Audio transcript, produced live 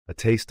A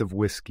Taste of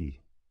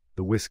Whiskey,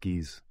 The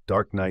Whiskies,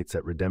 Dark Nights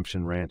at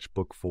Redemption Ranch,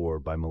 Book 4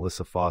 by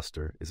Melissa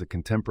Foster is a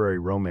contemporary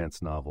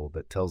romance novel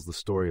that tells the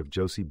story of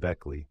Josie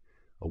Beckley,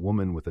 a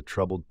woman with a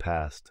troubled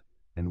past,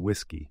 and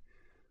Whiskey,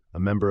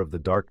 a member of the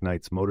Dark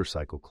Nights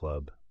Motorcycle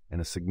Club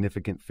and a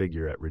significant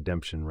figure at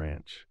Redemption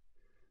Ranch.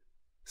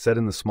 Set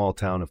in the small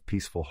town of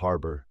Peaceful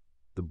Harbor,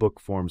 the book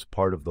forms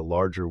part of the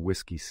larger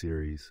Whiskey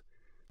series,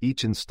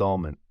 each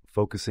installment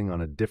focusing on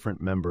a different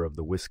member of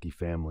the Whiskey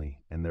family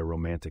and their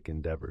romantic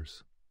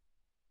endeavors.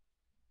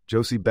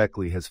 Josie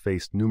Beckley has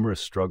faced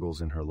numerous struggles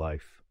in her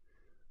life.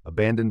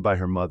 Abandoned by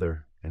her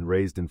mother and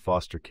raised in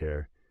foster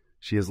care,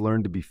 she has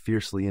learned to be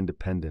fiercely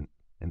independent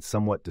and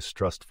somewhat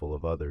distrustful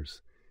of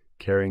others,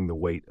 carrying the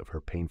weight of her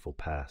painful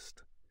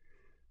past.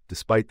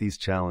 Despite these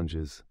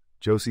challenges,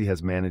 Josie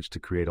has managed to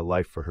create a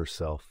life for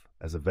herself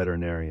as a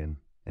veterinarian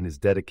and is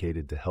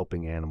dedicated to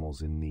helping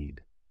animals in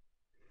need.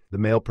 The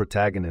male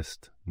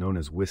protagonist, known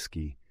as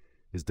Whiskey,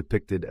 is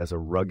depicted as a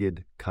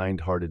rugged,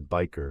 kind-hearted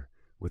biker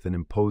with an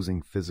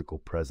imposing physical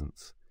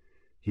presence.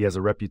 He has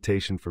a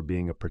reputation for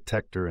being a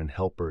protector and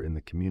helper in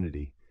the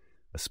community,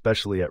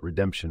 especially at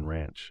Redemption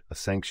Ranch, a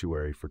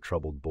sanctuary for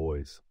troubled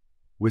boys.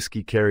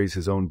 Whiskey carries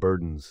his own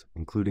burdens,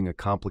 including a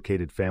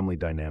complicated family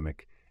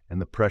dynamic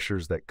and the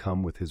pressures that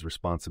come with his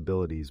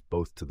responsibilities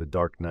both to the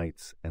Dark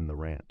Nights and the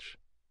ranch.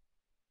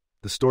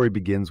 The story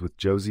begins with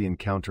Josie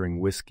encountering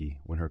Whiskey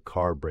when her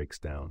car breaks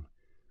down.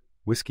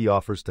 Whiskey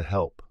offers to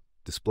help,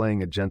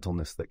 displaying a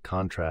gentleness that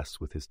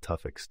contrasts with his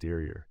tough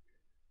exterior.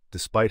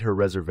 Despite her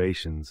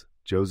reservations,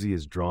 Josie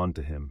is drawn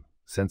to him,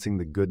 sensing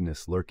the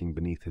goodness lurking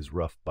beneath his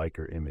rough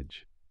biker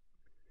image.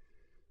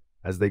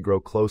 As they grow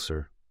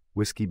closer,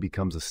 Whiskey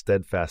becomes a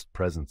steadfast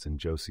presence in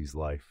Josie's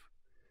life.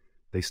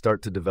 They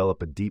start to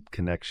develop a deep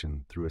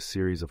connection through a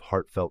series of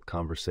heartfelt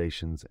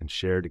conversations and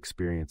shared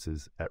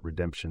experiences at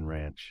Redemption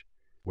Ranch,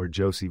 where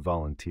Josie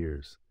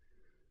volunteers.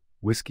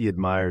 Whiskey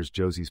admires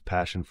Josie's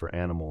passion for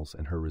animals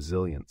and her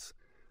resilience,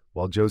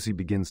 while Josie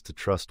begins to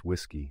trust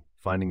Whiskey,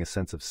 finding a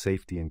sense of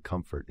safety and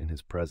comfort in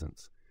his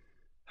presence.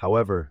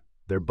 However,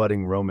 their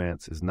budding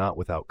romance is not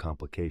without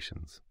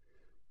complications.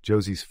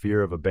 Josie's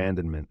fear of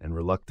abandonment and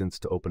reluctance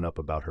to open up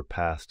about her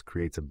past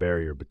creates a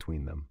barrier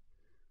between them.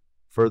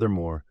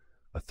 Furthermore,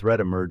 a threat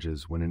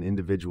emerges when an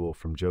individual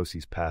from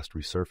Josie's past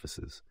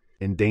resurfaces,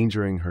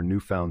 endangering her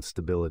newfound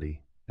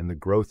stability and the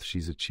growth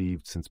she's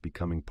achieved since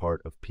becoming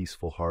part of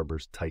Peaceful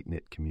Harbor's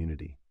tight-knit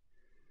community.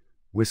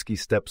 Whiskey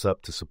steps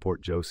up to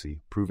support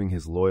Josie, proving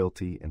his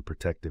loyalty and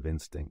protective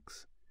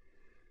instincts.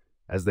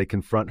 As they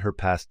confront her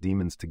past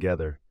demons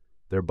together,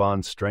 their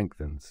bond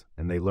strengthens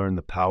and they learn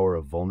the power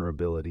of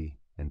vulnerability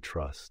and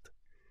trust.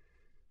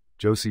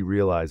 Josie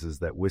realizes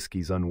that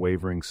Whiskey's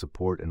unwavering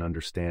support and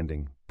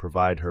understanding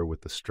provide her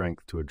with the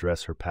strength to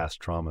address her past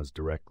traumas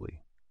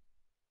directly.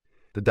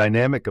 The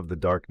dynamic of the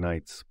Dark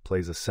Nights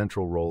plays a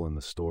central role in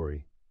the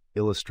story,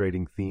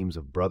 illustrating themes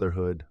of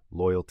brotherhood,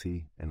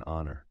 loyalty, and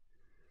honor.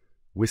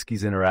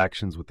 Whiskey's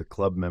interactions with the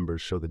club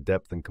members show the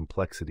depth and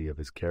complexity of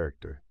his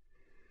character.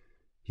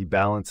 He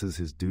balances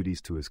his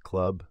duties to his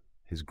club,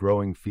 his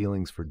growing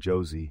feelings for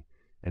Josie,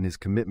 and his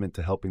commitment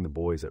to helping the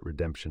boys at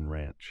Redemption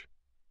Ranch.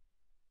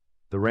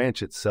 The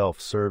ranch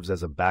itself serves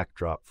as a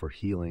backdrop for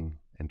healing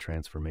and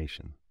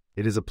transformation.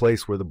 It is a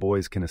place where the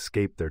boys can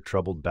escape their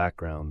troubled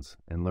backgrounds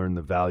and learn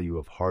the value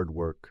of hard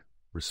work,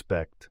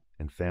 respect,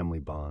 and family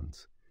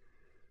bonds.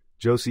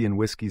 Josie and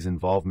Whiskey's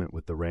involvement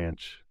with the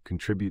ranch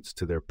contributes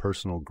to their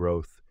personal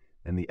growth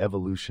and the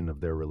evolution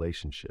of their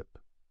relationship.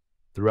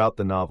 Throughout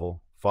the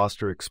novel,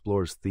 Foster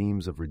explores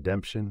themes of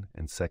redemption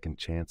and second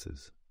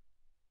chances.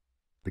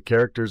 The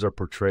characters are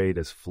portrayed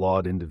as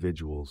flawed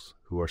individuals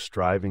who are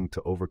striving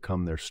to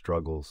overcome their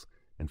struggles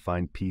and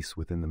find peace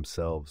within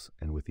themselves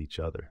and with each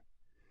other.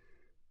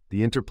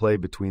 The interplay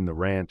between the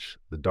ranch,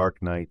 the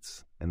Dark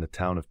Nights, and the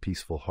town of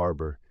Peaceful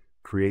Harbor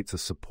creates a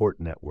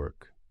support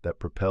network that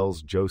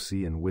propels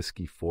Josie and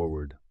Whiskey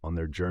forward on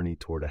their journey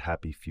toward a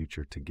happy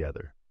future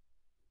together.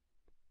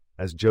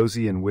 As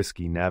Josie and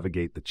Whiskey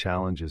navigate the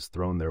challenges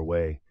thrown their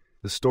way,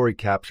 the story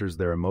captures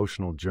their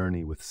emotional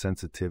journey with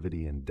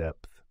sensitivity and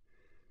depth.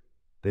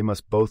 They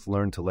must both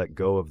learn to let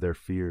go of their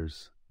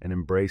fears and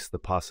embrace the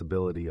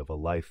possibility of a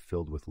life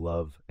filled with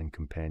love and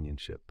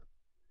companionship.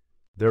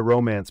 Their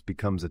romance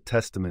becomes a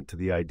testament to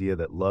the idea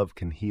that love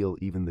can heal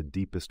even the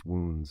deepest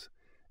wounds,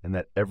 and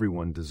that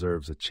everyone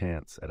deserves a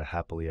chance at a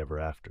happily ever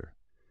after.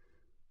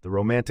 The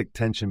romantic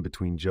tension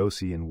between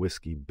Josie and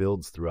Whiskey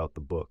builds throughout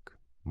the book,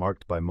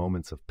 marked by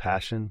moments of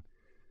passion,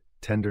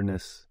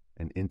 tenderness,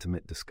 and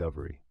intimate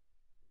discovery.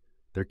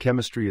 Their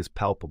chemistry is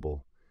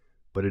palpable,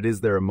 but it is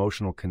their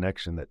emotional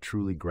connection that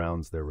truly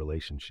grounds their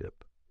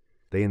relationship.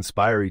 They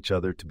inspire each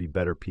other to be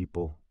better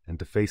people and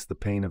to face the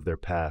pain of their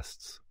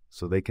pasts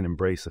so they can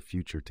embrace a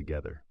future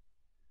together.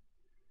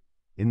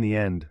 In the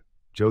end,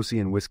 Josie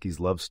and Whiskey's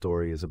love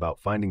story is about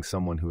finding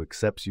someone who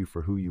accepts you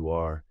for who you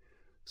are,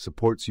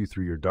 supports you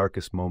through your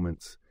darkest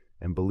moments,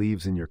 and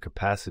believes in your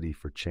capacity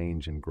for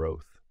change and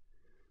growth.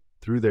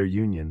 Through their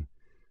union,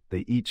 they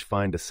each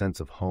find a sense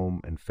of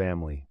home and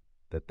family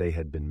that they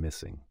had been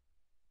missing.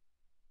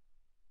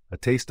 A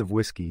Taste of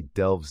Whiskey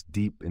delves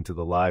deep into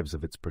the lives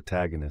of its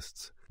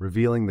protagonists,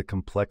 revealing the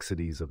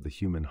complexities of the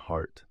human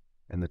heart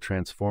and the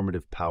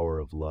transformative power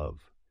of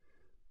love.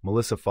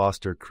 Melissa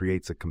Foster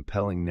creates a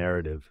compelling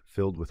narrative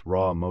filled with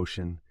raw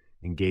emotion,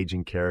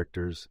 engaging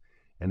characters,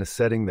 and a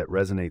setting that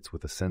resonates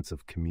with a sense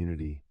of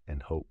community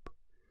and hope.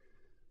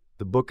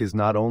 The book is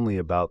not only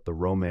about the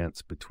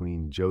romance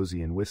between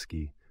Josie and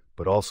Whiskey,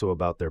 but also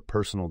about their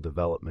personal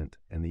development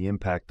and the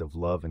impact of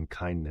love and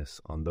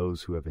kindness on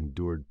those who have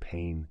endured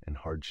pain and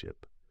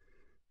hardship.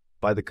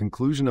 By the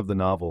conclusion of the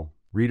novel,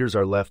 readers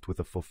are left with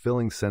a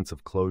fulfilling sense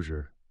of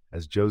closure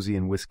as Josie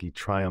and Whiskey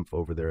triumph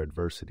over their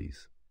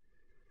adversities.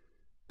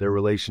 Their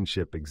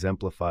relationship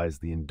exemplifies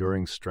the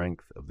enduring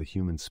strength of the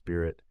human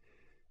spirit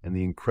and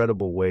the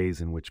incredible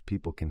ways in which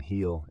people can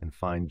heal and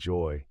find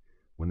joy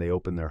when they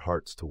open their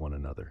hearts to one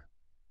another.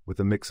 With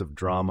a mix of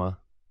drama,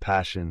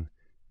 passion,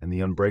 and the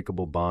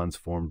unbreakable bonds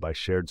formed by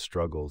shared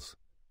struggles,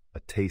 A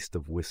Taste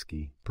of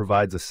Whiskey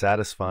provides a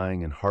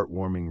satisfying and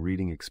heartwarming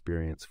reading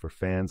experience for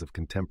fans of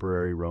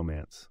contemporary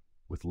romance,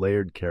 with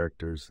layered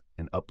characters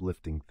and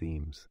uplifting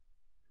themes.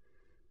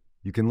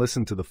 You can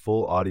listen to the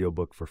full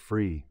audiobook for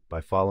free by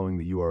following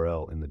the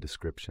URL in the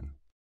description.